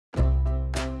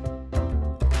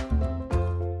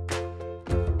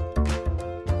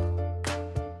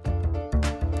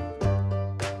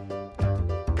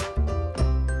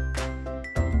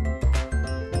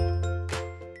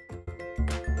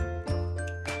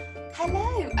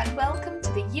Hello and welcome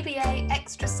to the UBA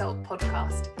Extra Salt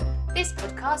podcast. This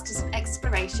podcast is an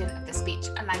exploration of the speech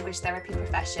and language therapy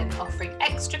profession, offering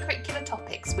extracurricular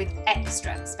topics with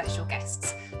extra special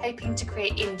guests, hoping to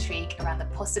create intrigue around the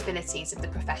possibilities of the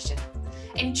profession.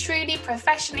 In truly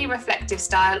professionally reflective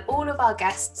style, all of our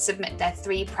guests submit their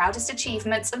 3 proudest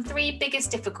achievements and 3 biggest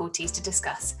difficulties to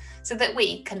discuss, so that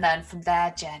we can learn from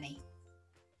their journey.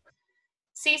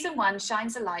 Season 1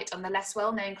 shines a light on the less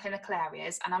well-known clinical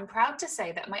areas, and I'm proud to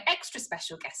say that my extra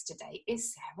special guest today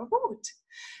is Sarah Ward.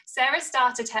 Sarah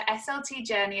started her SLT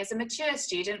journey as a mature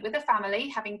student with a family,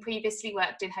 having previously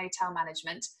worked in hotel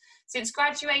management. Since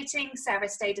graduating, Sarah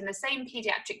stayed in the same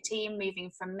paediatric team, moving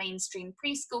from mainstream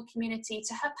preschool community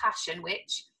to her passion,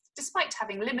 which, despite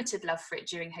having limited love for it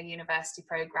during her university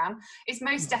programme, is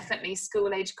most definitely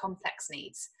school-age complex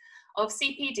needs. Of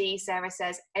CPD, Sarah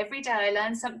says, every day I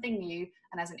learn something new,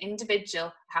 and as an individual,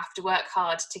 I have to work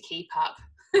hard to keep up.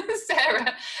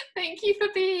 Sarah, thank you for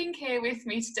being here with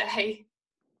me today.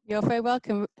 You're very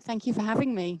welcome. Thank you for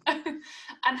having me.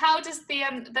 And how does the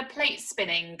plate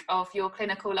spinning of your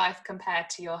clinical life compare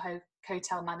to your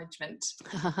hotel management?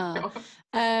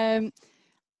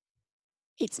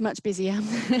 It's much busier.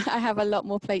 I have a lot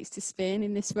more plates to spin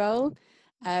in this role.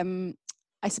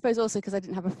 I suppose also because I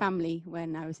didn't have a family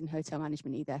when I was in hotel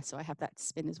management either, so I have that to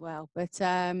spin as well. But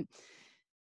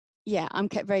yeah, I'm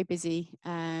kept very busy.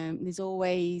 There's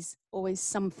always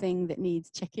something that needs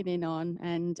checking in on,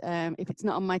 and if it's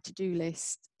not on my to-do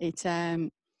list, it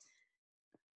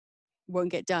won't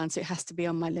get done. So it has to be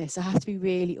on my list. I have to be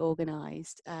really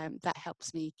organised. That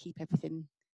helps me keep everything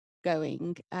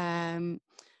going.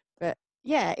 But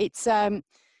yeah, it's a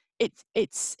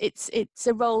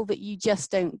role that you just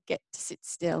don't get to sit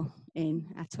still in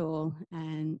at all,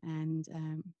 and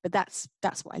but that's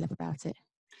what I love about it.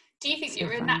 Do you think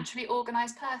you're a naturally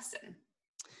organised person?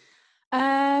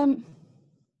 I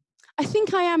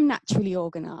think I am naturally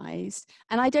organised,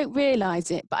 and I don't realise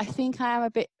it, but I think I am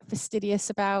a bit fastidious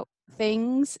about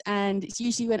things, and it's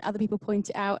usually when other people point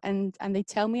it out and they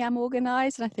tell me I'm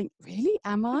organised, and I think, really,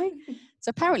 am I? So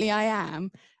apparently I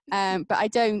am, but I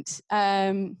don't.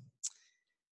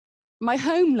 My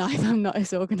home life, I'm not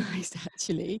as organised,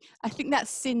 actually. I think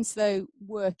that's since, though,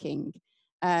 working.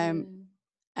 I'm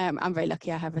very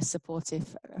lucky I have a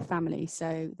supportive family,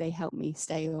 so they help me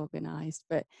stay organised.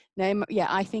 But no, yeah,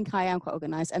 I think I am quite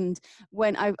organised. And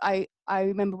when I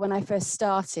remember when I first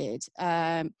started,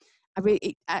 it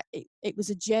was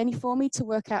a journey for me to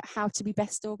work out how to be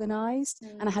best organised.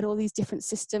 And I had all these different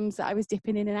systems that I was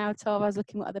dipping in and out of. I was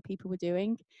looking what other people were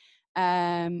doing.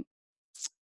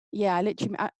 Yeah,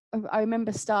 I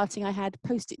remember starting, I had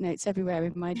Post-it notes everywhere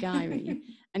in my diary.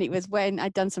 And it was when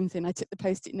I'd done something, I took the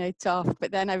Post-it note off,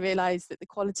 but then I realised that the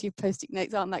quality of Post-it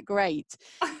notes aren't that great.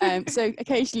 So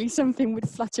occasionally something would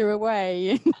flutter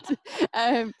away.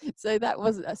 So I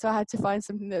had to find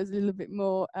something that was a little bit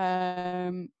more,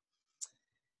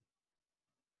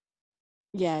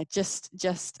 just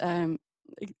in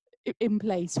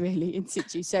place, really, in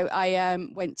situ. So I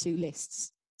went to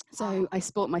lists. So I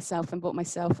bought myself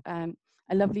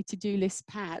a lovely to-do list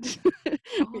pad.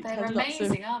 They're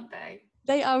amazing, aren't they?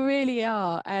 They really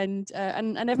are, and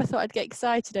I never thought I'd get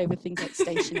excited over things like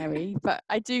stationery, but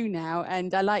I do now,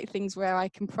 and I like things where I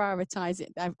can prioritise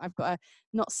it. I've got a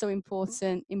not so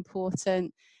important,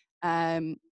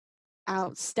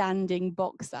 outstanding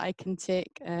box that I can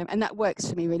tick, and that works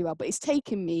for me really well. But it has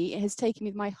taken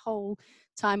me my whole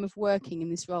time of working in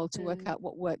this role to work out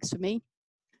what works for me.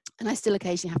 And I still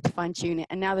occasionally have to fine tune it.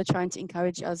 And now they're trying to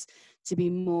encourage us to be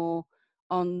more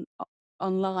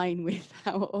online with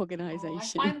our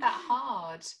organisation. I find that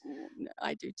hard.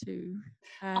 I do too.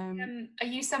 Are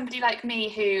you somebody like me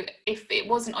who, if it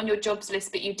wasn't on your jobs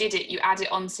list but you did it, you add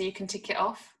it on so you can tick it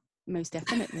off? Most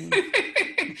definitely. So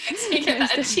you get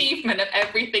that achievement of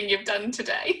everything you've done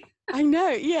today. I know.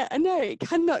 Yeah, I know. It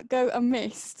cannot go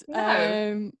unmissed.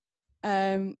 No.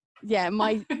 Yeah,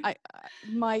 my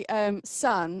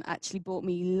son actually bought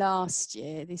me last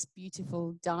year this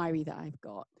beautiful diary that I've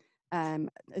got, a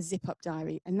zip-up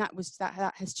diary, and that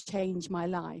has changed my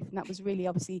life. And that was really,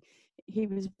 obviously, he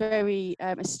was very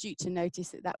astute to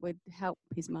notice that would help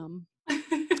his mum.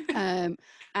 And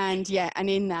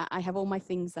in that I have all my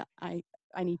things that I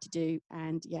need to do,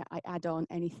 and I add on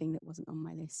anything that wasn't on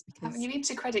my list, because you need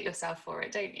to credit yourself for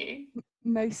it, don't you?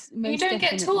 Most you don't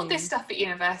definitely. Get taught this stuff at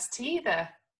university either.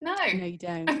 No, you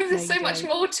don't. There's so much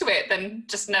more to it than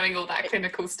just knowing all that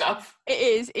clinical stuff. It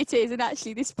is, and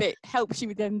actually this bit helps you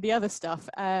with the other stuff.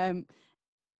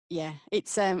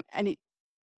 It's and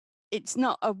it's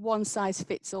not a one size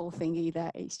fits all thing either.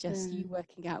 It's just you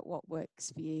working out what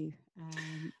works for you.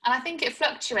 And I think it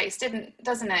fluctuates,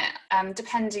 doesn't it?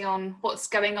 Depending on what's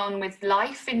going on with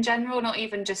life in general, not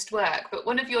even just work. But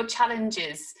one of your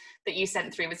challenges that you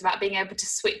sent through was about being able to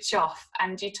switch off.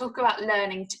 And you talk about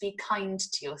learning to be kind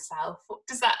to yourself. What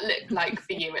does that look like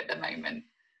for you at the moment?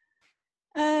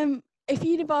 If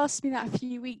you'd have asked me that a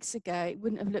few weeks ago, it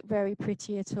wouldn't have looked very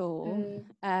pretty at all.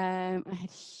 I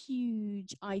had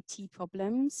huge IT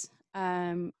problems.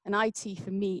 And IT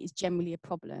for me is generally a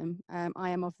problem. I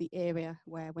am of the era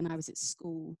where when I was at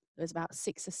school, there was about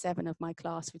 6 or 7 of my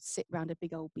class would sit around a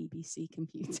big old BBC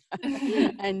computer.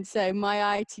 And so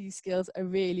my IT skills are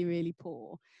really, really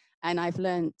poor. And I've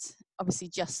learnt, obviously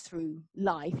just through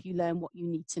life, you learn what you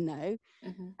need to know.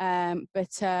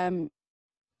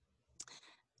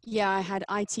 Yeah, I had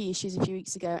IT issues a few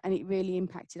weeks ago and it really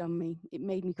impacted on me. It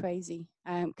made me crazy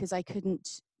because I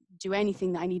couldn't do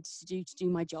anything that I needed to do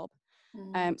my job.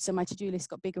 So my to-do list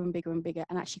got bigger and bigger and bigger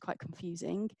and actually quite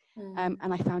confusing.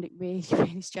 And I found it really,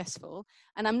 really stressful.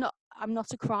 And I'm not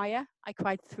a crier. I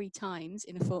cried 3 times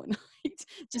in a fortnight,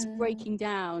 just breaking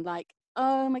down like,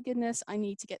 oh my goodness, I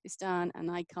need to get this done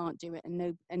and I can't do it.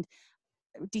 And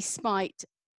despite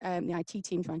the IT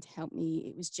team trying to help me,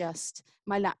 it was just,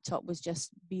 my laptop was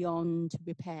just beyond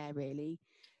repair really.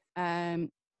 And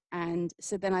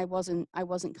so then I wasn't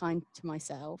kind to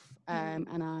myself, and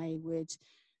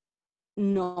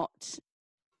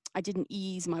I didn't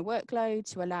ease my workload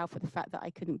to allow for the fact that I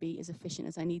couldn't be as efficient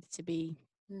as I needed to be.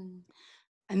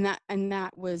 And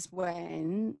that was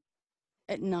when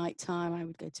at night time I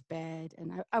would go to bed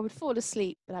and I would fall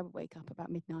asleep, but I would wake up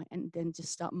about midnight and then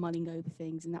just start mulling over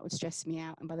things, and that would stress me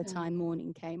out. And by the time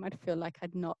morning came, I'd feel like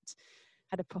I'd not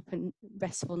had a proper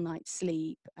restful night's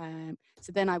sleep.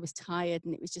 So then I was tired,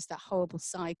 and it was just that horrible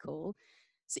cycle.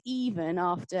 So even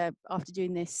after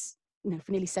doing this,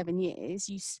 for nearly 7 years,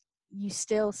 you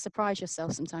still surprise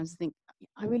yourself sometimes and think,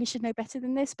 I really should know better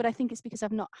than this. But I think it's because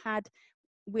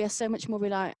we are so much more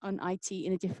reliant on IT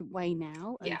in a different way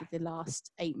now over the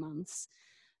last 8 months.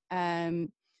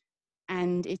 And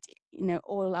it,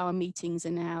 all our meetings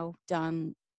are now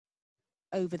done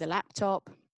over the laptop.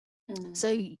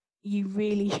 So you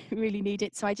really, really need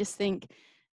it. So I just think,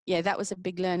 that was a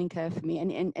big learning curve for me.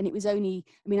 And it was only,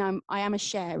 I am a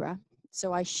sharer.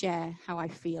 So I share how I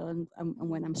feel and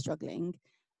when I'm struggling.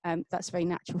 That's very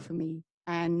natural for me.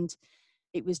 And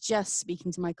it was just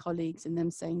speaking to my colleagues and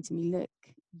them saying to me, look,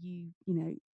 you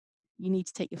need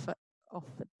to take your foot off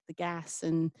the gas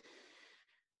and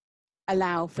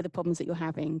allow for the problems that you're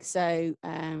having. So,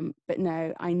 but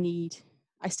no,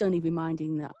 I still need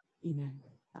reminding that, that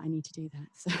I need to do that.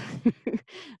 So,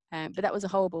 but that was a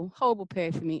horrible, horrible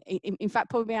period for me. In fact,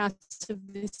 probably out of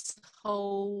this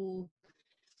whole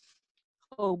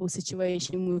horrible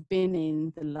situation we've been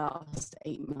in the last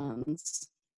 8 months,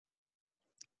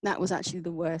 that was actually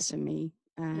the worst for me,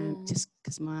 just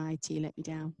because my IT let me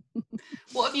down.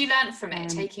 What have you learned from it,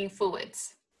 taking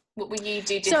forwards? What will you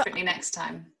do differently next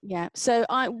time? Yeah, so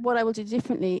what I will do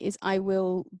differently is I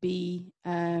will be,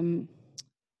 I've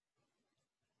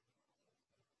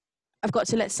got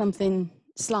to let something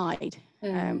slide,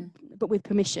 but with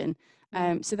permission.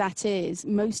 So that is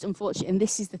most unfortunate, and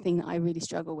this is the thing that I really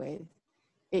struggle with.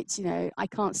 It's, I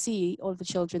can't see all of the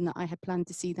children that I had planned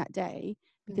to see that day,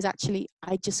 because actually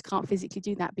I just can't physically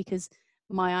do that because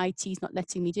my IT is not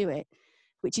letting me do it,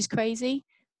 which is crazy.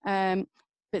 But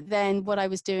then what I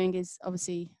was doing is,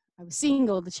 obviously I was seeing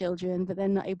all the children, but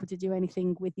then not able to do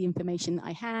anything with the information that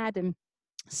I had. And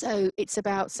so it's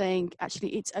about saying,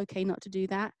 actually, it's okay not to do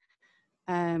that,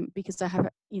 because I have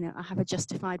a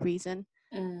justified reason.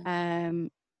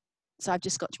 So I've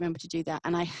just got to remember to do that.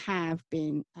 And I have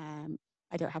been,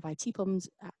 I don't have IT problems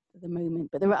at the moment,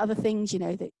 but there are other things,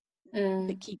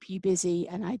 that keep you busy.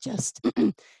 And I just,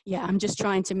 I'm just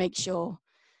trying to make sure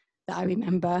that I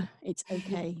remember it's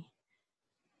okay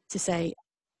to say,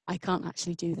 I can't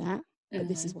actually do that, but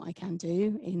this is what I can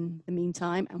do in the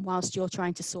meantime. And whilst you're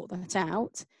trying to sort that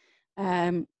out,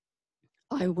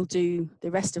 I will do the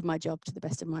rest of my job to the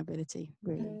best of my ability,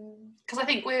 really. Because I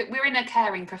think we're in a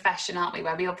caring profession, aren't we,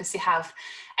 where we obviously have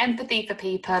empathy for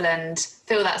people and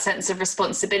feel that sense of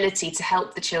responsibility to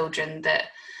help the children that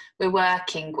we're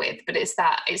working with. But it's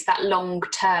that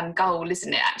long-term goal,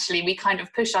 isn't it? Actually, we kind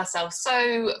of push ourselves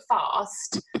so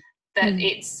fast that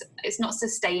it's not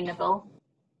sustainable,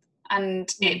 and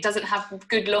it doesn't have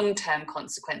good long-term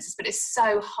consequences. But it's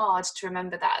so hard to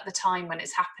remember that at the time when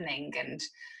it's happening, and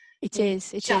it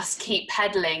is. Keep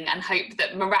pedaling and hope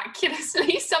that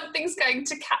miraculously something's going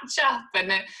to catch up,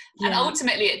 and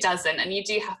ultimately it doesn't. And you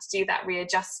do have to do that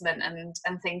readjustment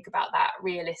and think about that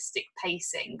realistic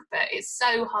pacing. But it's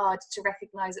so hard to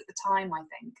recognise at the time, I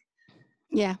think.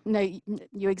 Yeah, no,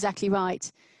 you're exactly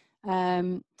right.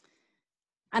 And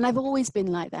I've always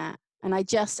been like that. And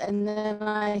then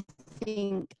I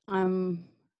think I'm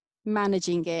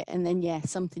managing it. And then, yeah,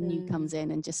 something new comes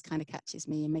in and just kind of catches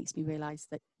me and makes me realize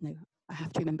that, no, I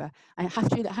have to remember. I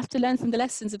have to learn from the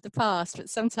lessons of the past, but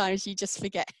sometimes you just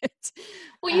forget.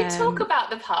 Well, you talk about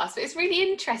the past, but it's really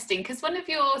interesting because one of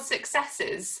your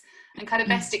successes and kind of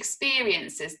best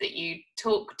experiences that you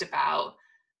talked about,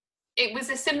 it was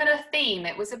a similar theme.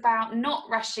 It was about not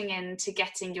rushing into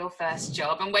getting your first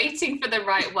job and waiting for the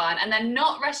right one, and then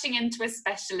not rushing into a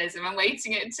specialism and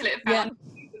waiting until it Yeah, found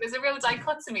you. There's a real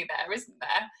dichotomy there, isn't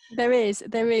there?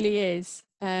 there really is.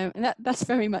 And that's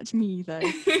very much me, though.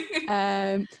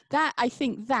 That I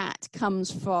think that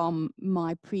comes from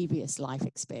my previous life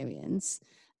experience.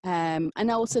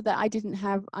 And also that I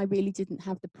really didn't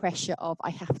have the pressure of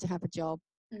I have to have a job,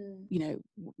 you know,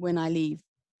 when I leave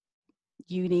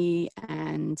uni,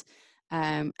 and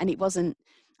I wasn't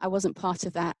part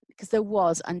of that, because there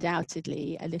was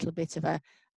undoubtedly a little bit of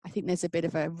I think there's a bit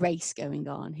of a race going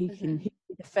on who can be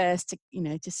the first to, you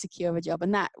know, to secure a job.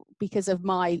 And that, because of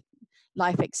my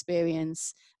life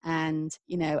experience, and,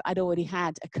 you know, I'd already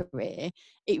had a career,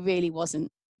 it really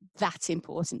wasn't that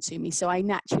important to me. So I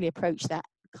naturally approached that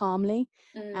calmly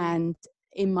and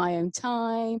in my own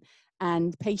time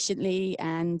and patiently,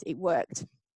 and it worked.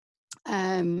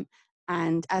 And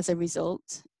as a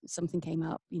result, something came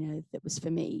up, you know, that was for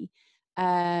me.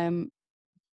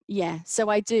 Yeah, so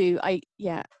I take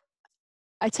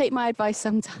my advice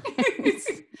sometimes,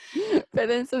 but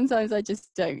then sometimes I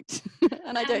just don't,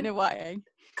 and I don't know why.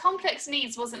 Complex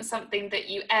needs wasn't something that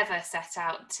you ever set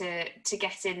out to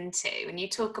get into, and you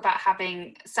talk about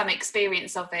having some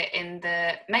experience of it in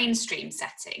the mainstream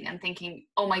setting and thinking,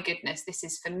 oh my goodness, this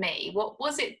is for me. What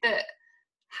was it that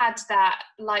had that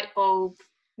light bulb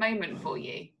moment for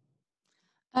you?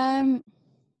 I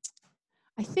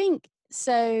think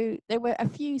so. There were a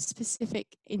few specific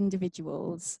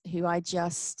individuals who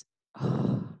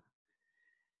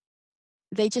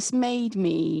they just made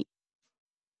me,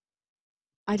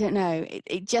 I don't know,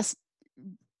 it just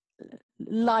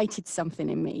lighted something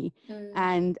in me.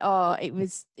 And it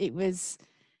was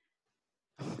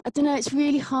I don't know, it's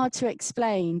really hard to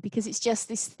explain, because it's just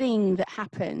this thing that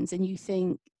happens and you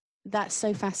think, that's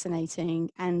so fascinating.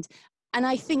 And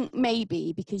I think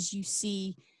maybe because you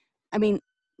see, I mean,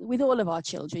 with all of our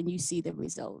children, you see the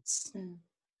results.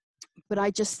 But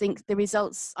I just think the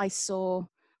results I saw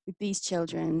with these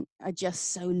children are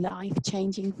just so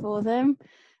life-changing for them.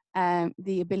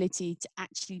 The ability to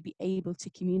actually be able to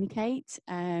communicate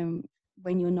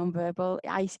when you're nonverbal,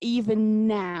 even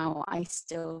now I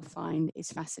still find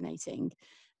is fascinating.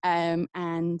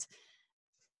 And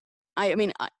I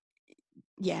mean,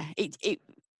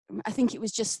 I think it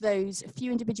was just those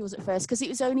few individuals at first, because it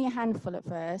was only a handful at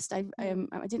first. I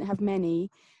didn't have many,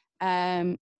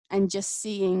 and just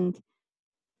seeing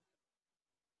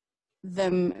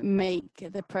them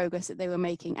make the progress that they were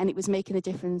making, and it was making a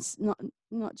difference,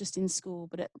 not just in school,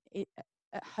 but at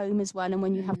home as well. And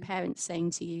when you have parents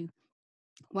saying to you,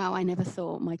 wow, I never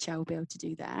thought my child would be able to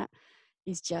do that,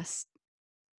 is just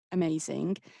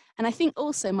amazing. And I think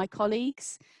also my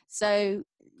colleagues, so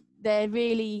they're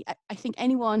really, I think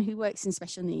anyone who works in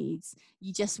special needs,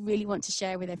 you just really want to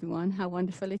share with everyone how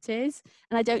wonderful it is.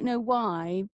 And I don't know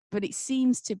why, but it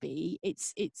seems to be,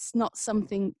 it's not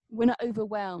something, we're not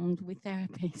overwhelmed with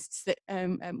therapists that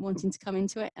wanting to come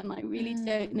into it. And I really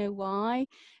don't know why,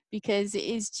 because it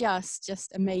is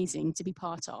just amazing to be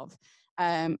part of.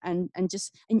 And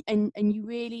you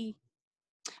really,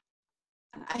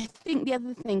 I think the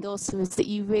other thing also is that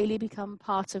you really become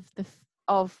part of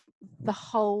the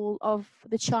whole of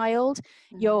the child.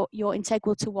 You're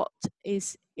integral to what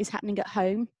is happening at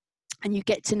home, and you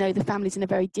get to know the families in a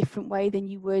very different way than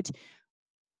you would,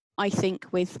 I think,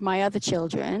 with my other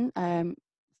children,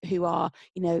 who are,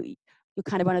 you know, you're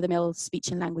kind of run-of-the-mill speech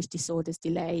and language disorders,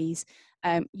 delays.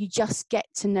 You just get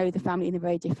to know the family in a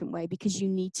very different way because you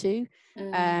need to.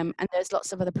 And there's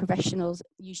lots of other professionals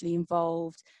usually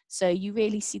involved. So you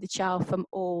really see the child from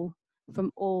all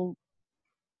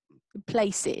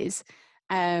places.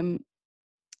 Yeah,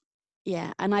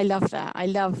 and I love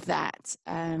that.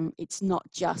 It's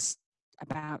not just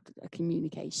about a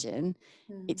communication.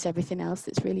 It's everything else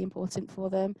that's really important for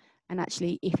them. And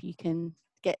actually, if you can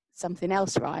get something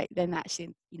else right, then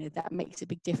actually, you know, that makes a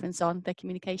big difference on their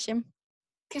communication.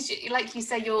 Because, like you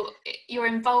say, you're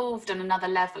involved on another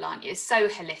level, aren't you? It's so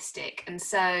holistic, and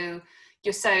so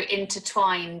you're so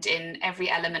intertwined in every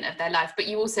element of their life, but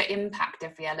you also impact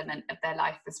every element of their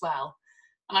life as well.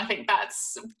 And I think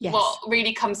that's what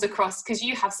really comes across, because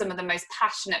you have some of the most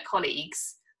passionate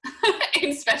colleagues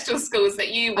in special schools that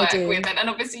you I work do. with, and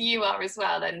obviously you are as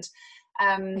well. And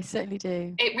I certainly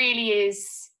do. it really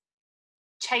is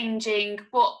changing.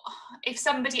 What if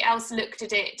somebody else looked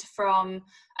at it from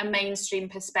a mainstream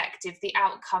perspective? The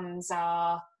outcomes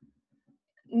are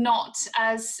not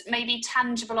as maybe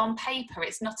tangible on paper.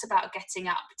 It's not about getting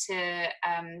up to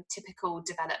typical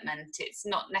development. It's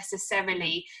not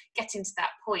necessarily getting to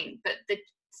that point, but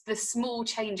the small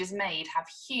changes made have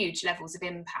huge levels of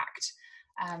impact.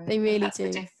 They really that's do.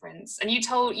 the difference. And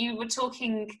you were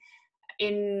talking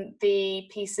in the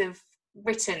piece of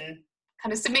written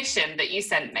kind of submission that you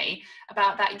sent me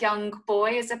about that young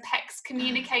boy as a PECS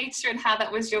communicator and how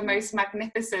that was your most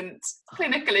magnificent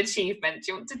clinical achievement.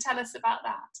 Do you want to tell us about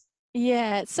that?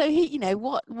 Yeah, so he, you know,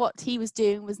 what he was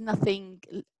doing was nothing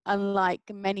unlike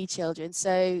many children.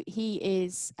 So he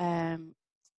is a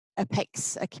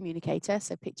PECS, a communicator,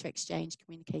 so picture exchange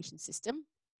communication system.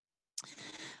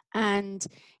 And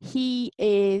he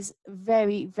is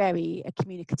very, very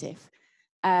communicative,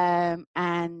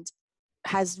 and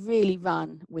has really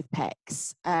run with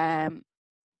PECS, and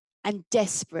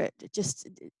desperate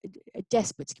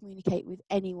to communicate with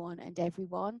anyone and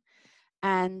everyone.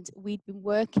 And we'd been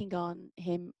working on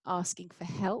him asking for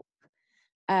help,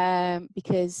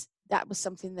 because that was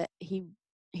something that he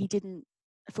didn't,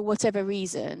 for whatever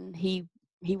reason, he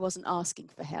wasn't asking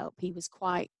for help. He was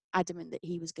quite adamant that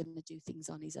he was going to do things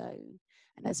on his own,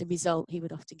 and as a result he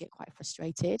would often get quite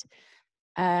frustrated.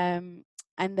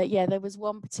 And that, yeah, there was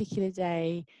one particular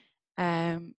day,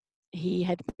 he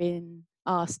had been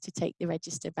asked to take the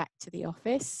register back to the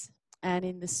office, and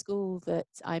in the school that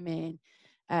I'm in,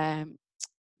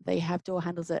 they have door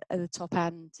handles at the top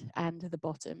and the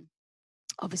bottom,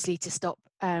 obviously to stop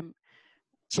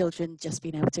children just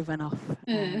being able to run off,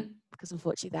 because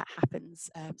unfortunately that happens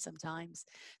sometimes.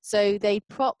 So they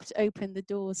propped open the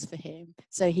doors for him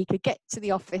so he could get to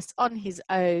the office on his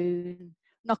own,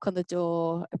 knock on the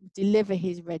door, deliver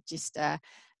his register,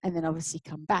 and then obviously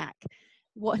come back.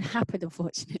 What happened,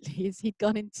 unfortunately, is he'd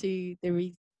gone into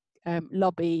the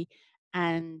lobby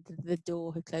and the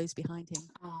door had closed behind him.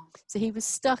 Oh. So he was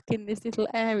stuck in this little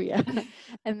area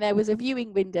and there was a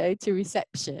viewing window to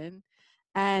reception,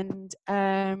 and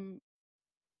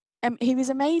he was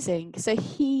amazing. So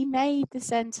he made the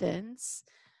sentence,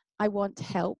 "I want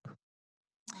help."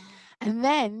 And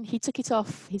then he took it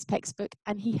off his PECS book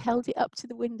and he held it up to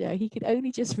the window. He could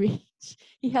only just reach.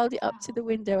 He held it up to the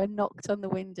window and knocked on the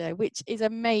window, which is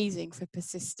amazing for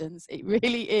persistence. It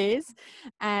really is.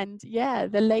 And yeah,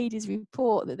 the ladies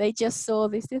report that they just saw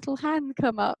this little hand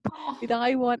come up with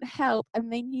 "I want help."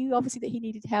 And they knew obviously that he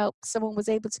needed help. Someone was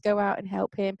able to go out and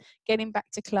help him, get him back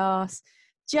to class.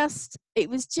 It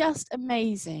was just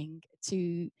amazing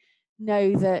to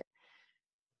know that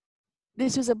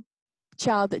this was a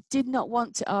child that did not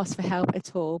want to ask for help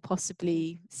at all,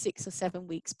 possibly 6 or 7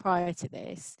 weeks prior to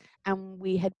this. And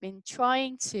we had been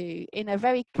trying to, in a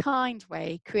very kind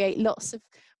way, we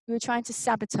were trying to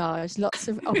sabotage lots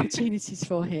of opportunities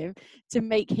for him to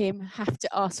make him have to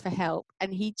ask for help.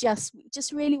 And he just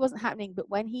really wasn't happening. But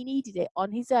when he needed it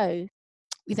on his own,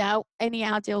 without any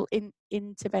adult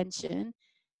intervention,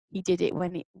 he did it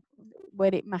when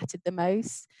it mattered the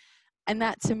most. And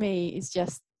that to me is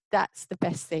that's the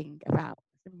best thing about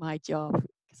my job,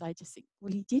 because I just think,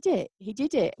 well, he did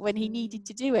it when he needed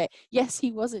to do it. Yes,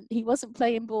 he wasn't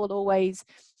playing ball always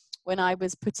when I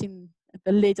was putting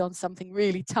the lid on something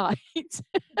really tight.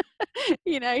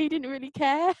 He didn't really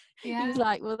care. Yeah. He was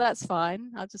like, well, that's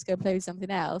fine, I'll just go play with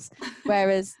something else.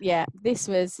 Whereas this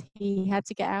was, he had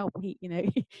to get out.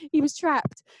 He was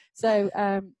trapped. So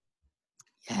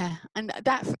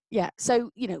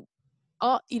so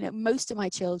most of my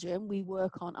children, we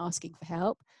work on asking for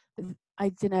help. But I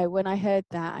don't know, when I heard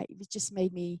that, it just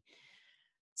made me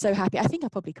so happy. I think I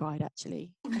probably cried,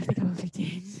 actually. I think I probably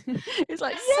did. It's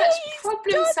like, such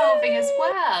problem solving as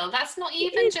well. That's not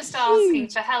even just asking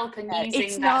for help and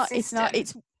using that system.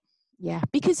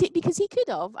 Because he could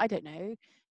have, I don't know,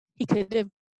 he could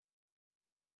have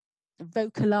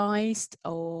vocalized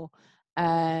or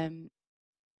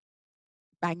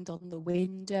banged on the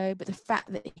window, but the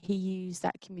fact that he used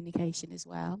that communication as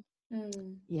well,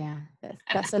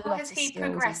 that's a lot of skills. How has he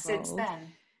progressed since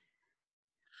then?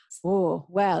 Oh,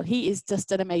 well, he is just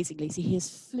done amazingly. So he has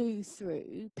flew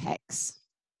through PECS.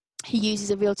 He uses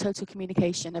a real total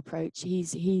communication approach.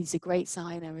 He's a great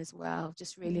signer as well.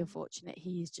 Just really unfortunate.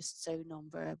 He is just so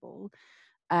nonverbal.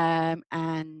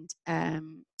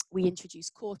 We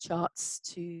introduced core charts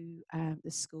to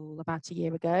the school about a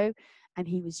year ago, and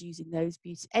he was using those.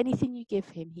 Anything you give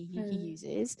him, he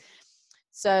uses.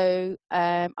 So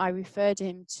I referred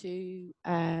him to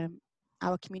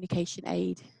our communication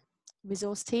aid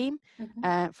resource team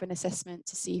Mm-hmm. for an assessment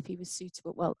to see if he was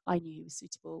suitable. Well, I knew he was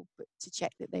suitable, but to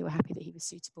check that they were happy that he was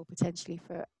suitable potentially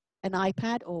for an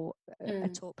iPad or a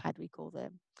TalkPad, we call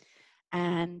them.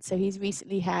 And so he's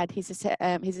recently had his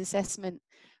assessment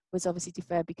was obviously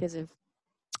deferred because of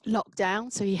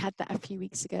lockdown, so he had that a few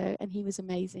weeks ago, and he was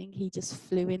amazing. He just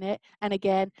flew in it. And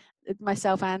again,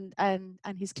 myself and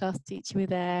his class teacher were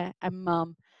there, and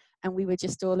mum, and we were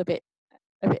just all a bit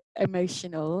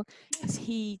emotional because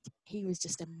he was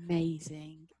just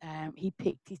amazing. He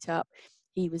picked it up.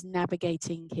 He was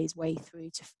navigating his way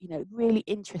through to, really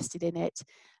interested in it,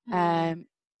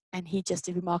 and he just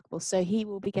did remarkable. So he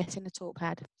will be getting a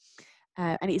TalkPad,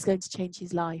 and it's going to change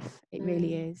his life. It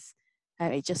really is.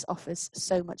 It just offers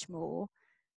so much more.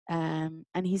 And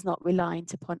he's not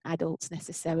reliant upon adults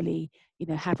necessarily,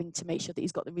 having to make sure that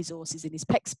he's got the resources in his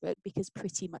textbook, because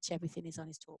pretty much everything is on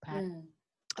his TalkPad.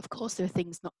 Of course, there are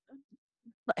things not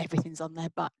everything's on there,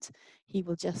 but he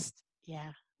will just,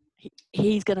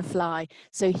 he's going to fly.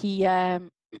 So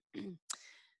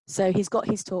so he's got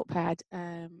his TalkPad,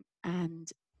 and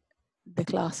the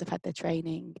class have had their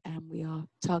training, and we are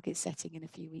target setting in a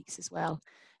few weeks as well.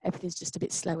 Everything's just a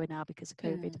bit slower now because of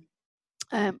COVID.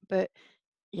 But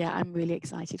yeah, I'm really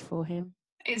excited for him.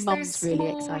 It's Mum's those really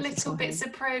small excited little for bits him.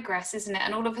 of progress, isn't it?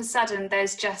 And all of a sudden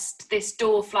there's just this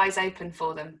door flies open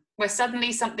for them where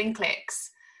suddenly something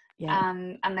clicks.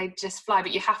 And they just fly.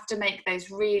 But you have to make those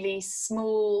really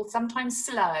small, sometimes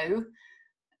slow,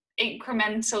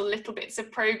 incremental little bits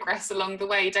of progress along the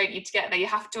way, don't you, to get there? You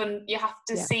have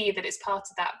to see that it's part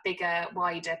of that bigger,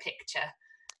 wider picture.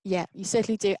 Yeah, you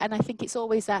certainly do. And I think it's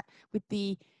always that with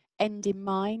the end in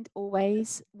mind.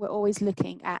 Always, we're always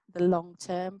looking at the long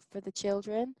term for the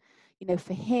children.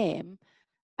 For him,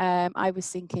 I was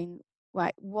thinking,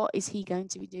 right, what is he going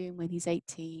to be doing when he's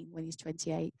 18, when he's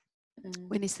 28,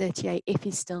 when he's 38, if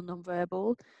he's still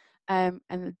nonverbal?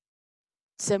 And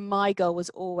so my goal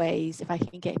was always, if I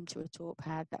can get him to a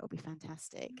TalkPad, that would be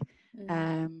fantastic.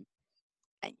 And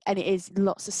it is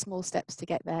lots of small steps to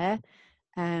get there,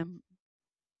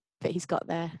 but he's got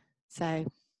there. So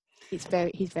he's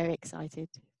very excited.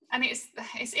 And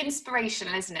it's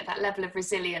inspirational, isn't it? That level of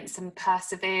resilience and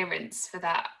perseverance for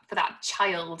that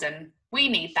child, and we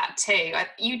need that too.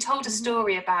 You told a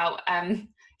story about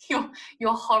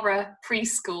your horror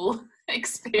preschool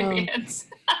experience.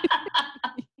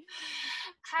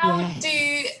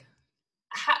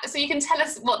 So you can tell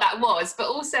us what that was, but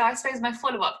also I suppose my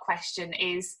follow-up question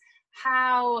is,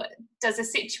 how does a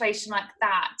situation like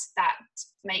that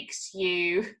makes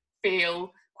you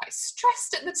feel quite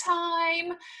stressed at the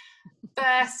time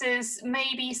versus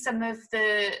maybe some of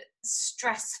the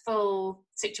stressful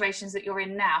situations that you're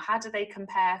in now? How do they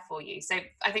compare for you? So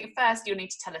I think first you'll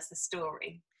need to tell us the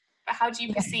story, but how do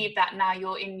you perceive that now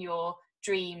you're in your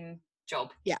dream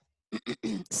job?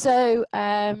 So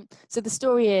the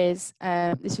story is,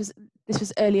 this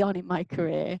was early on in my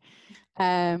career.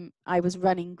 I was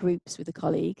running groups with a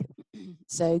colleague.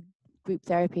 So group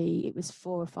therapy, it was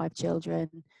 4 or 5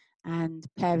 children, and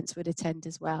parents would attend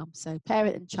as well. So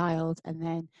parent and child, and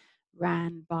then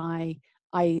ran by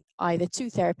either 2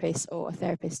 therapists or a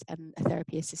therapist and a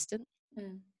therapy assistant.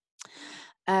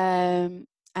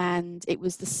 And it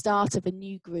was the start of a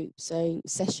new group, so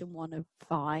session 1 of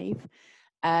 5.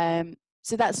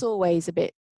 So that's always a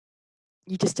bit,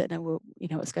 you just don't know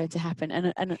what's going to happen.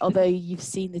 And although you've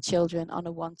seen the children on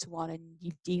a one-to-one and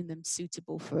you've deemed them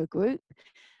suitable for a group,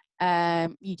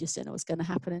 you just don't know what's going to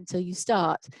happen until you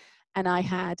start. And I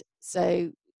had,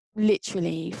 so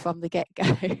literally from the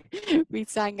get-go, we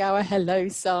sang our hello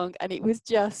song, and it was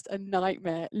just a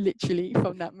nightmare, literally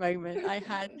from that moment. I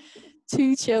had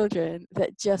 2 children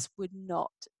that just would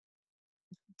not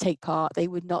take part. They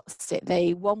would not sit.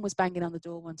 One was banging on the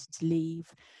door wanting to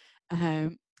leave,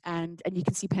 and you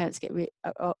can see parents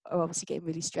are obviously getting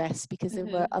really stressed because there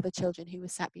were other children who were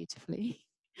sat beautifully,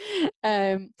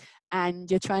 and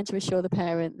you're trying to assure the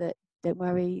parent that, don't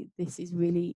worry, this is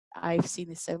really, I've seen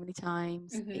this so many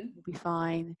times, it will be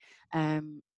fine.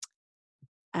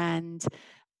 And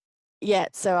yeah,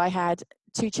 so I had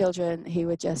 2 children who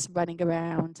were just running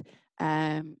around,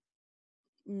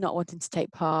 not wanting to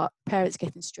take part, parents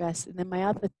getting stressed, and then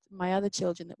my other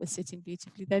children that were sitting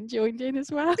beautifully then joined in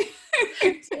as well.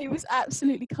 So it was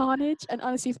absolutely carnage. And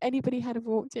honestly, if anybody had have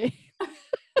walked in,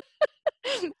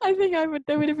 I think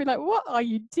they would have been like, "What are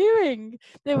you doing?"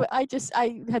 I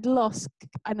had lost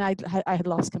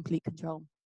complete control.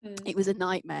 It was a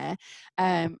nightmare.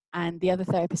 And the other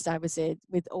therapist I was in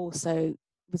with also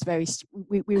was very.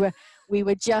 We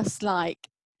were just like,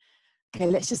 okay,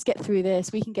 let's just get through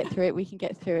this. We can get through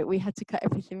it. We had to cut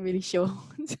everything really short.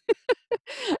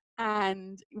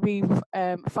 and we've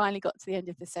finally got to the end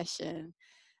of the session.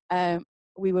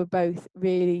 We were both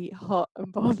really hot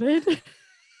and bothered.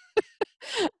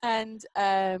 And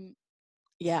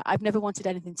yeah, I've never wanted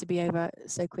anything to be over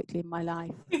so quickly in my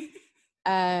life.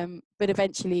 But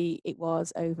eventually it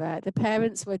was over. The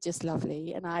parents were just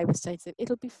lovely, and I was saying to them,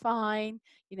 it'll be fine,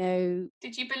 you know.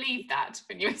 Did you believe that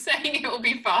when you were saying it will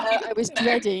be fine? I was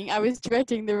dreading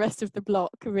the rest of the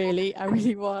block, really. I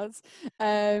really was.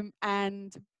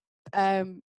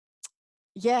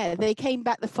 Yeah, they came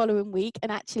back the following week,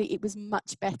 and actually it was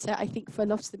much better. I think for a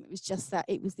lot of them it was just that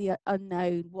it was the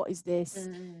unknown. What is this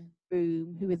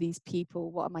room? Who are these people?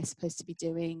 What am I supposed to be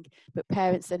doing? But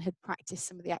parents then had practiced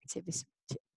some of the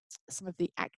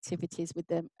activities with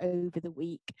them over the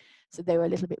week, so they were a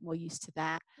little bit more used to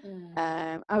that.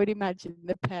 I would imagine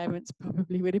the parents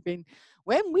probably would have been,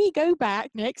 when we go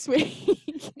back next week,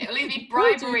 it'll either be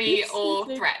bribery or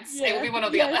threats. Yeah, it will be one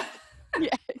or the other.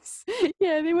 Yes,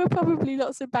 yeah, there were probably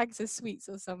lots of bags of sweets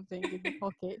or something in the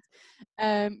pocket,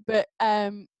 but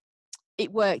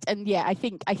it worked. And yeah, I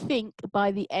think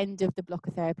by the end of the block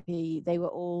of therapy, they were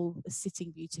all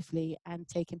sitting beautifully and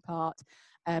taking part,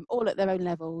 all at their own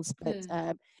levels. But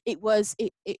it was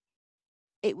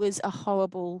a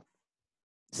horrible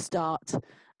start.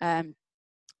 Yeah,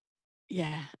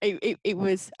 it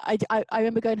was. I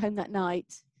remember going home that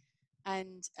night,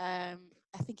 and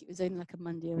I think it was only like a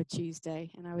Monday or a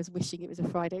Tuesday, and I was wishing it was a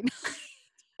Friday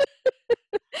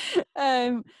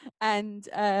night.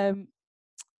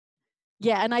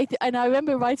 Yeah, and I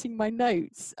remember writing my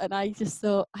notes, and I just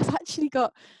thought, I've actually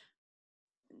got,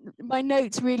 my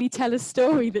notes really tell a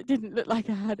story that didn't look like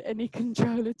I had any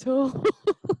control at all.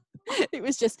 It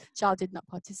was just child did not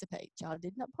participate.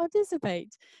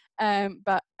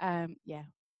 But yeah,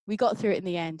 we got through it in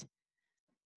the end.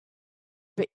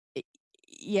 But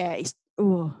yeah, it's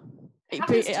it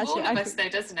happens to all of us though,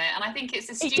 doesn't it? And I think it's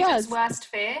the student's worst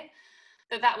fear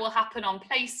that will happen on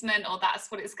placement, or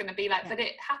that's what it's going to be like. But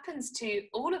it happens to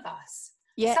all of us.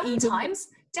 Yeah, sometimes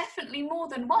definitely more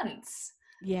than once.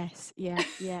 Yes, yeah.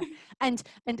 And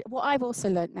what I've also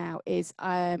learned now is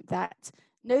that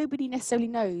nobody necessarily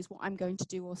knows what I'm going to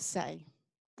do or say.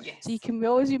 Yes. So you can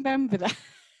always remember that.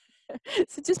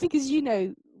 So just because you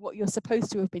know what you're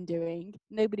supposed to have been doing,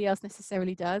 nobody else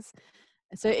necessarily does.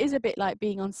 So it is a bit like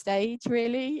being on stage,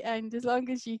 really. And as long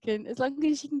as you can get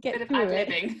bit through of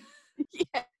ad-libbing.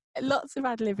 Yeah, lots of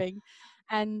ad-libbing.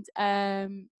 And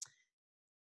you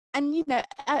know,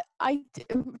 I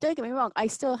don't get me wrong, I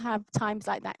still have times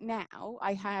like that now.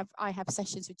 I have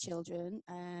sessions with children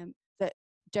that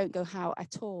don't go how I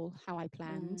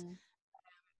planned.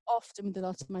 Often with a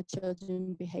lot of my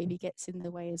children, behaviour gets in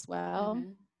the way as well.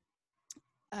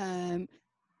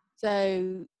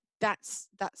 So that's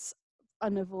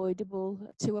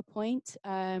unavoidable to a point.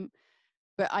 But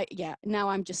now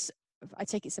I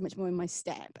take it so much more in my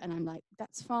step, and I'm like,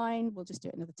 that's fine, we'll just do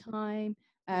it another time.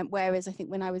 Whereas I think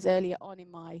when I was earlier on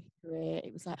in my career,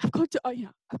 it was like, I've got to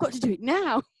do it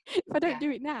now. If I don't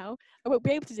do it now, I won't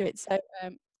be able to do it. So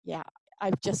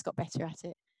I've just got better at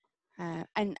it,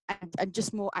 and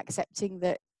just more accepting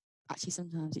that actually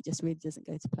sometimes it just really doesn't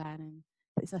go to plan, and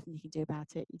there's nothing you can do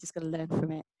about it. You just got to learn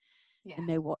from it and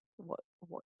know what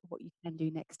you can do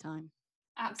next time.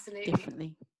 Absolutely.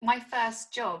 Differently. My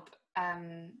first job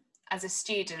as a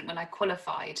student, when I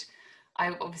qualified,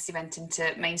 I obviously went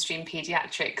into mainstream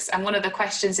paediatrics, and one of the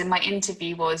questions in my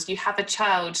interview was, you have a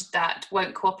child that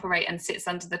won't cooperate and sits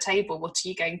under the table, what are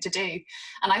you going to do?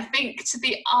 And I think to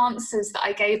the answers that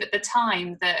I gave at the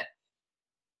time, that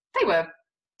they were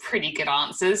pretty good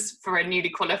answers for a newly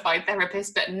qualified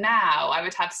therapist, but now I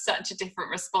would have such a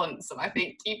different response. And I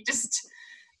think you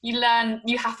learn,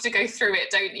 you have to go through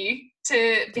it, don't you,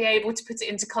 to be able to put it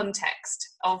into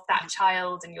context of that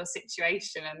child and your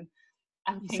situation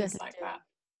and things like that.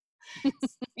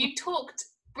 You talked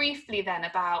briefly then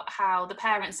about how the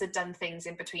parents had done things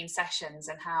in between sessions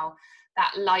and how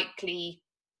that likely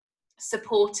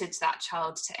supported that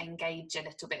child to engage a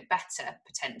little bit better,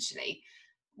 potentially.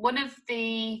 One of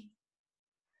the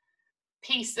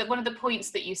points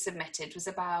that you submitted was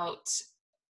about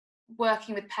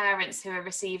working with parents who are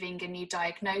receiving a new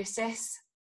diagnosis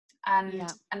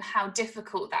and how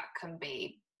difficult that can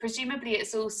be. Presumably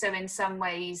it's also in some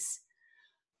ways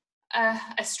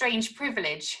a strange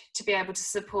privilege to be able to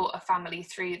support a family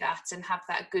through that and have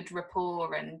that good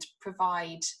rapport and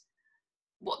provide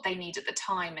what they need at the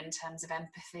time in terms of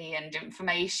empathy and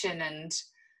information and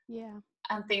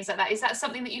things like that. Is that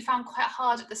something that you found quite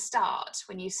hard at the start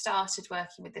when you started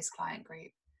working with this client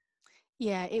group?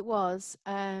 Yeah, it was.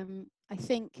 I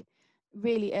think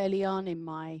really early on in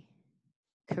my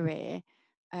career,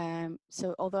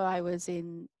 so although I was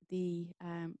in the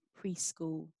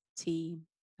preschool team,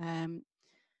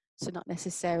 so not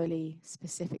necessarily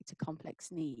specific to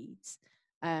complex needs,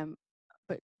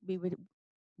 but we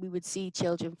would see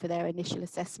children for their initial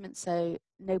assessment, so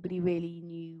nobody really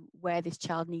knew where this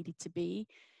child needed to be.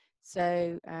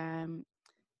 So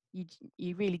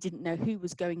you really didn't know who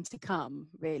was going to come,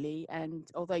 really. And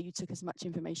although you took as much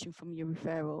information from your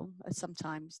referral,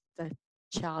 sometimes the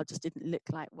child just didn't look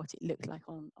like what it looked like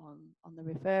on the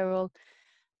referral.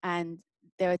 And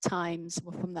there are times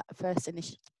from that first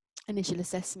initial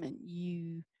assessment,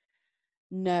 you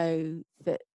know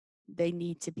that they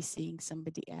need to be seeing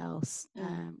somebody else,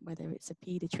 whether it's a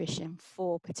paediatrician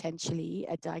for potentially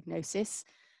a diagnosis.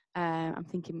 I'm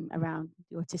thinking around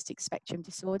the autistic spectrum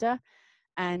disorder.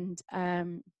 And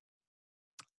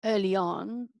early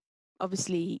on,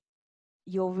 obviously,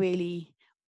 you're really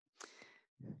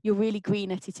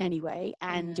green at it anyway,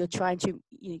 and you're trying to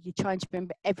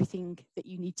remember everything that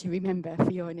you need to remember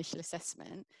for your initial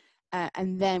assessment.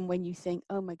 And then when you think,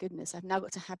 oh my goodness, I've now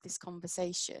got to have this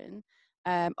conversation,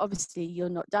 obviously you're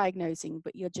not diagnosing,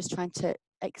 but you're just trying to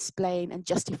explain and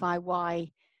justify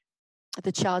why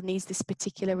the child needs this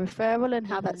particular referral and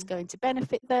how that's going to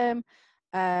benefit them.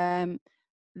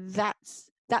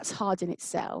 That's hard in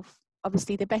itself.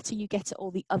 Obviously, the better you get at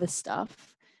all the other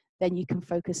stuff, then you can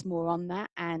focus more on that,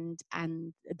 and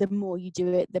the more you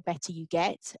do it, the better you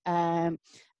get. And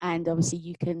obviously,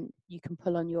 you can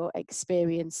pull on your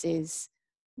experiences,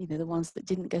 the ones that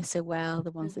didn't go so well,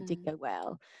 the ones that did go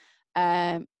well.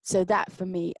 So that, for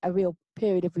me, a real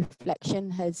period of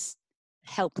reflection has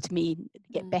helped me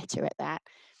get better at that.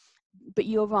 But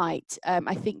you're right.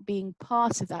 I think being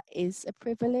part of that is a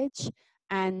privilege,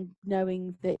 and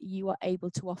knowing that you are able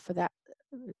to offer that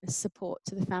support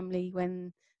to the family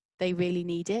when they really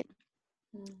need it.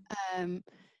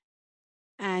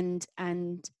 And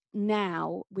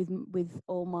now with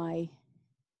all my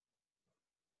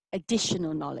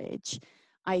additional knowledge,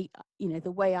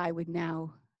 the way I would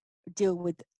now deal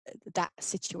with that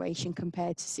situation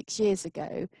compared to 6 years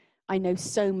ago, I know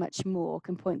so much more,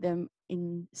 can point them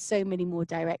in so many more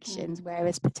directions,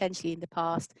 whereas potentially in the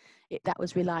past that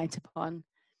was reliant upon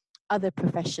other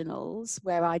professionals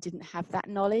where I didn't have that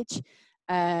knowledge.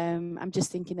 I'm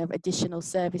just thinking of additional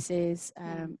services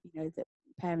that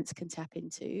parents can tap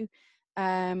into.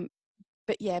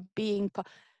 But yeah, being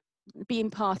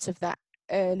part of that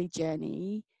early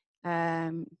journey,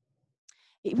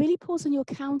 it really pulls on your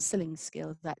counselling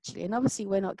skills, actually. And obviously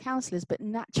we're not counsellors, but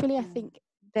naturally I think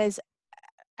there's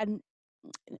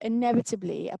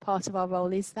inevitably a part of our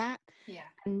role is that. Yeah.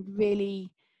 And really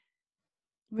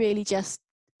just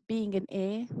being an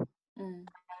ear,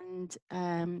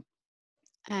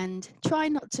 and try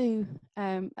not to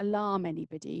alarm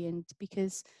anybody, and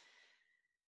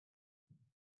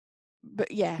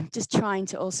just trying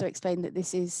to also explain that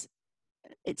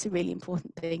it's a really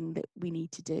important thing that we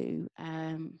need to do.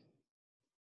 I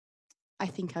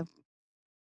think I'd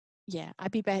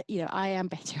be better, I am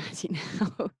better at it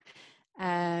now.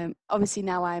 Obviously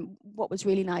now what was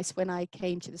really nice when I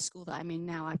came to the school that I'm in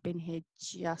now, I've been here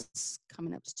just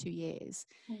coming up to 2 years.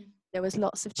 There was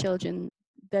lots of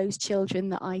those children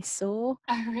that I saw.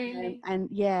 Oh, really?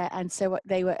 And so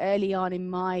they were early on in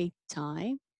my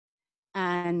time,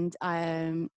 and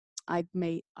I'd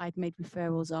made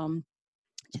referrals on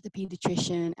to the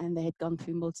paediatrician, and they had gone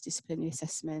through multidisciplinary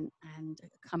assessment and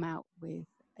come out with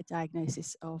a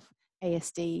diagnosis of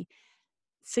ASD.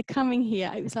 So coming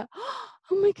here, it was like,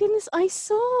 oh my goodness, I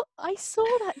saw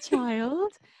that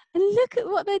child, and look at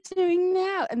what they're doing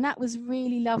now. And that was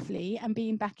really lovely, and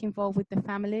being back involved with the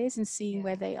families and seeing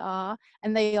where they are,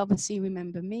 and they obviously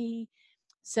remember me.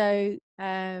 So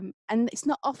and it's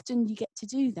not often you get to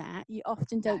do that. You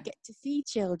often don't get to see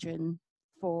children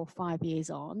 4 or 5 years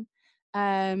on.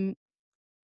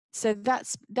 So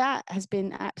that has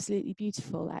been absolutely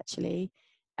beautiful, actually.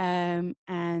 And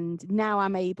now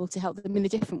I'm able to help them in a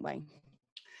different way.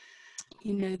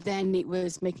 Then it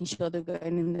was making sure they're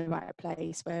going in the right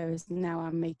place, whereas now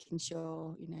I'm making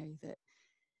sure, that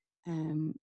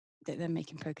they're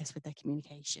making progress with their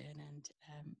communication, and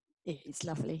it's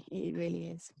lovely. It really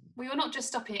is. Well, you're not just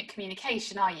stopping at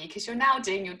communication, are you? Because you're now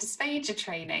doing your dysphagia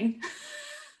training.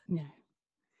 No.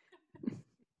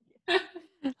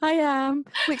 I am,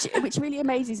 which really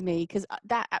amazes me, because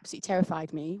that absolutely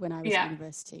terrified me when I was at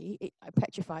university. It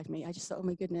petrified me. I just thought, oh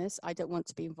my goodness, I don't want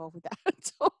to be involved with that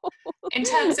at all. In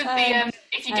terms of the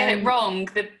if you get it wrong,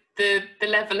 the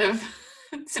level of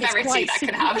severity that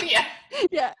can have.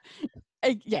 Yeah,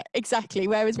 exactly.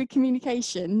 Whereas with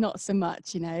communication, not so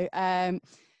much. I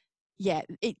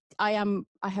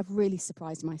have really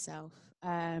surprised myself,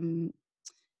 and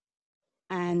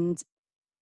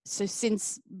so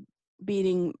since being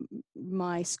in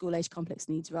my school age complex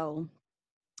needs role,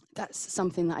 that's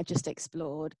something that I just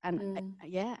explored and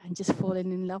and just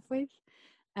fallen in love with.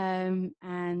 And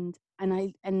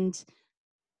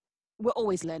we're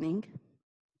always learning,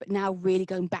 but now really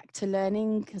going back to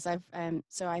learning, because I've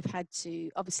had to,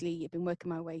 obviously I've been working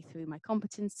my way through my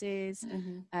competencies.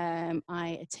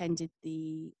 I attended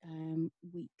the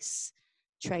week's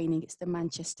training. It's the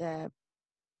Manchester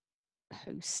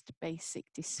Post Basic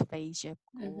Dysphagia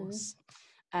course.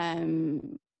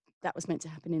 That was meant to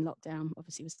happen in lockdown,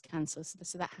 obviously was cancelled,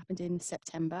 so that happened in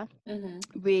September.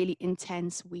 Really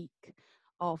intense week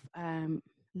of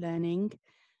learning,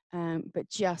 but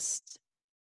just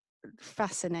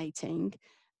fascinating,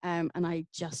 and I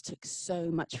just took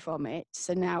so much from it.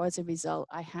 So now as a result,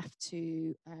 I have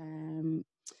to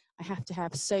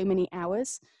have so many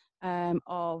hours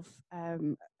of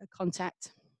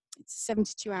contact. It's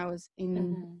 72 hours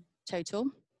in total,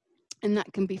 and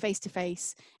that can be face to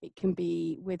face, it can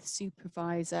be with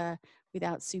supervisor,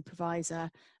 without supervisor,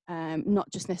 not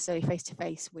just necessarily face to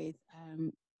face with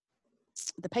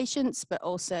the patients, but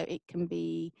also it can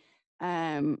be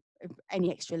any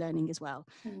extra learning as well.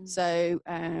 So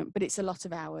but it's a lot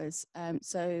of hours,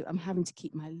 so I'm having to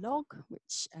keep my log,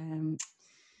 which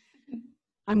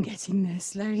I'm getting there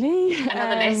slowly.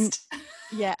 Another list.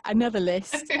 Yeah, another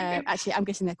list. Actually, I'm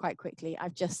getting there quite quickly.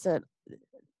 I've just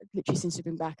literally since we've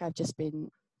been back, I've just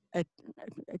been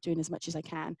doing as much as I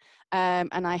can,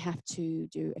 and I have to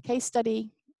do a case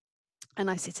study,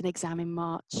 and I sit an exam in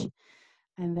March,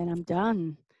 and then I'm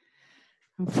done.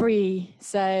 I'm free.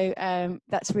 So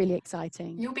that's really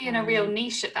exciting. You'll be in a real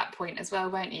niche at that point as well,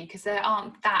 won't you? Because there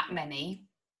aren't that many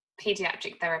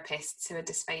paediatric therapists who are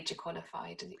dysphagia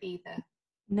qualified either.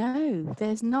 No,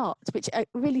 there's not, which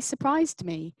really surprised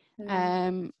me.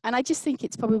 And I just think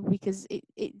it's probably because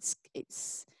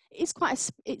it's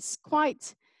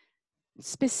quite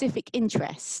specific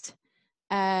interest,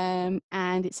 and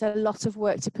it's a lot of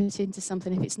work to put into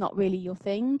something if it's not really your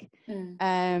thing.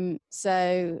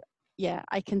 So yeah,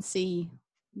 I can see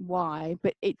why,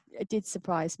 but it did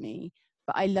surprise me,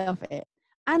 but I love it.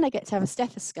 And I get to have a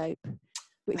stethoscope,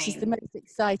 which is the most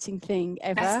exciting thing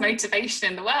ever. Best motivation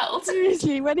in the world.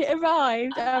 Seriously, when it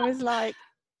arrived, I was like,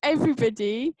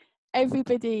 everybody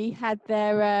had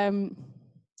their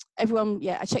I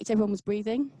checked everyone was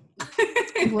breathing.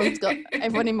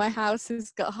 Everyone in my house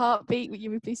has got a heartbeat.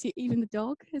 You would see, even the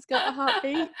dog has got a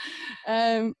heartbeat.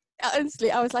 Honestly,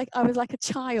 I was like a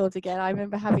child again. I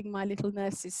remember having my little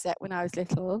nurse's set when I was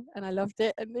little, and I loved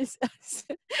it. And this,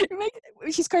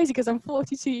 which is crazy because I'm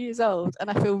 42 years old and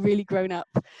I feel really grown up.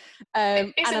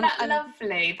 Isn't that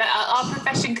lovely that our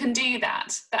profession can do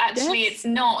that? That actually It's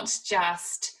not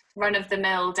just run of the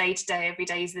mill, day to day, every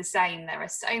day is the same. There are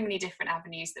so many different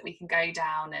avenues that we can go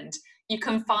down, and you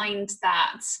can find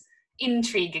that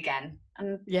intrigue again.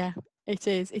 And yeah, it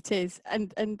is,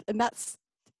 and that's,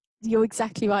 you're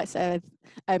exactly right, Sarah.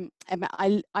 Emma,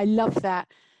 I love that.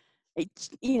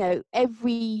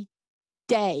 Every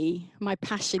day my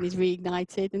passion is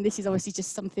reignited, and this is obviously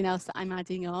just something else that I'm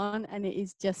adding on, and it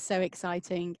is just so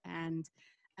exciting, and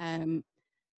I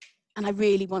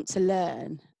really want to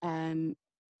learn.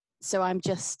 So I'm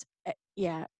just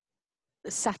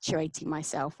saturating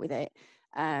myself with it.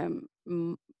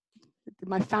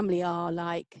 My family are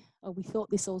like, oh, we thought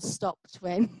this all stopped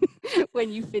when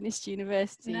you finished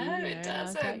university. No, it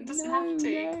doesn't. Like, it doesn't have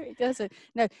to. No, it doesn't.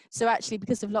 No. So actually,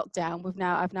 because of lockdown,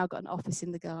 I've now got an office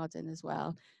in the garden as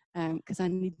well, because I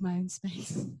need my own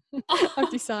space.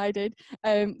 I've decided.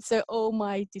 So all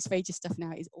my dysphagia stuff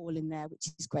now is all in there, which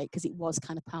is great, because it was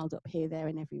kind of piled up here, there,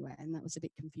 and everywhere, and that was a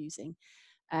bit confusing.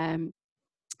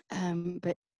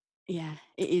 But yeah,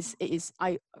 it is.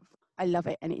 I love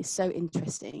it, and it is so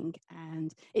interesting,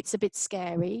 and it's a bit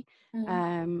scary.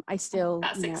 I still,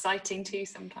 that's exciting too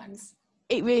sometimes.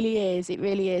 It really is,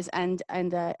 and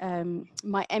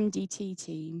my MDT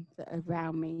team that are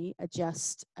around me are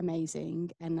just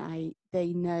amazing, and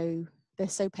they know, they're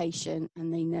so patient,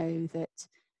 and they know that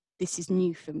this is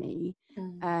new for me.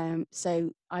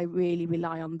 So I really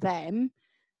rely on them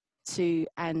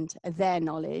and their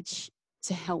knowledge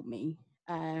to help me.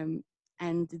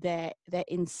 And their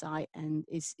insight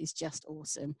is just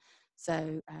awesome.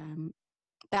 So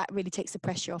that really takes the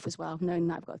pressure off as well, knowing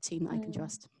that I've got a team that I can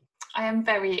trust. I am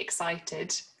very excited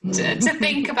to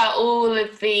think about all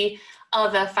of the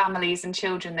other families and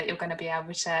children that you're going to be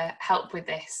able to help with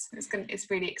this.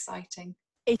 It's really exciting.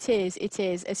 It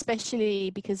is, especially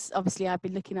because obviously I've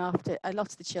been looking after a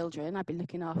lot of the children. I've been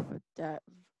looking after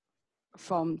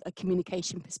from a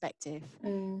communication perspective,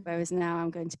 whereas now I'm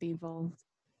going to be involved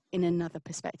in another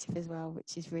perspective as well,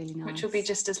 which is really nice. Which will be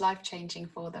just as life-changing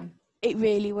for them. It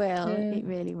really will. It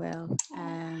really will.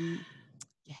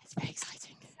 Yeah, it's very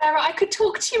exciting. Sarah, I could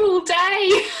talk to you all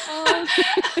day. Oh.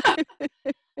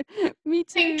 Me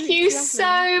too. Thank you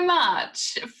so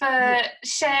much for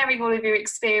sharing all of your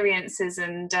experiences,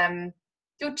 and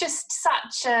you're just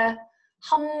such a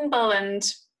humble and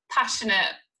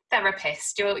passionate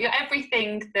therapist. You're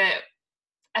everything that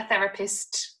a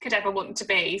therapist could ever want to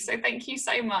be. So thank you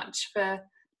so much for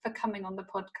coming on the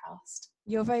podcast.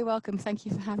 You're very welcome. Thank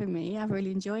you for having me. I've really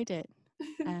enjoyed it.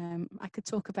 I could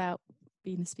talk about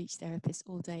being a speech therapist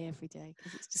all day, every day.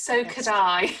 It's just so could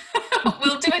I.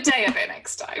 We'll do a day of it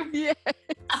next time. Yes.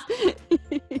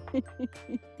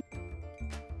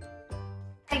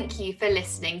 Thank you for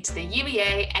listening to the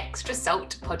UEA Extra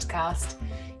Salt podcast.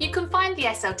 You can find the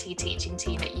SLT teaching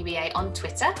team at UEA on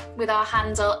Twitter with our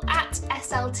handle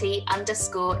 @SLT_UEA.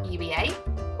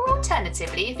 Or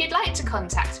alternatively, if you'd like to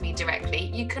contact me directly,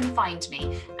 you can find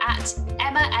me at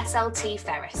Emma SLT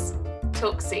Ferris.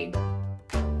 Talk soon.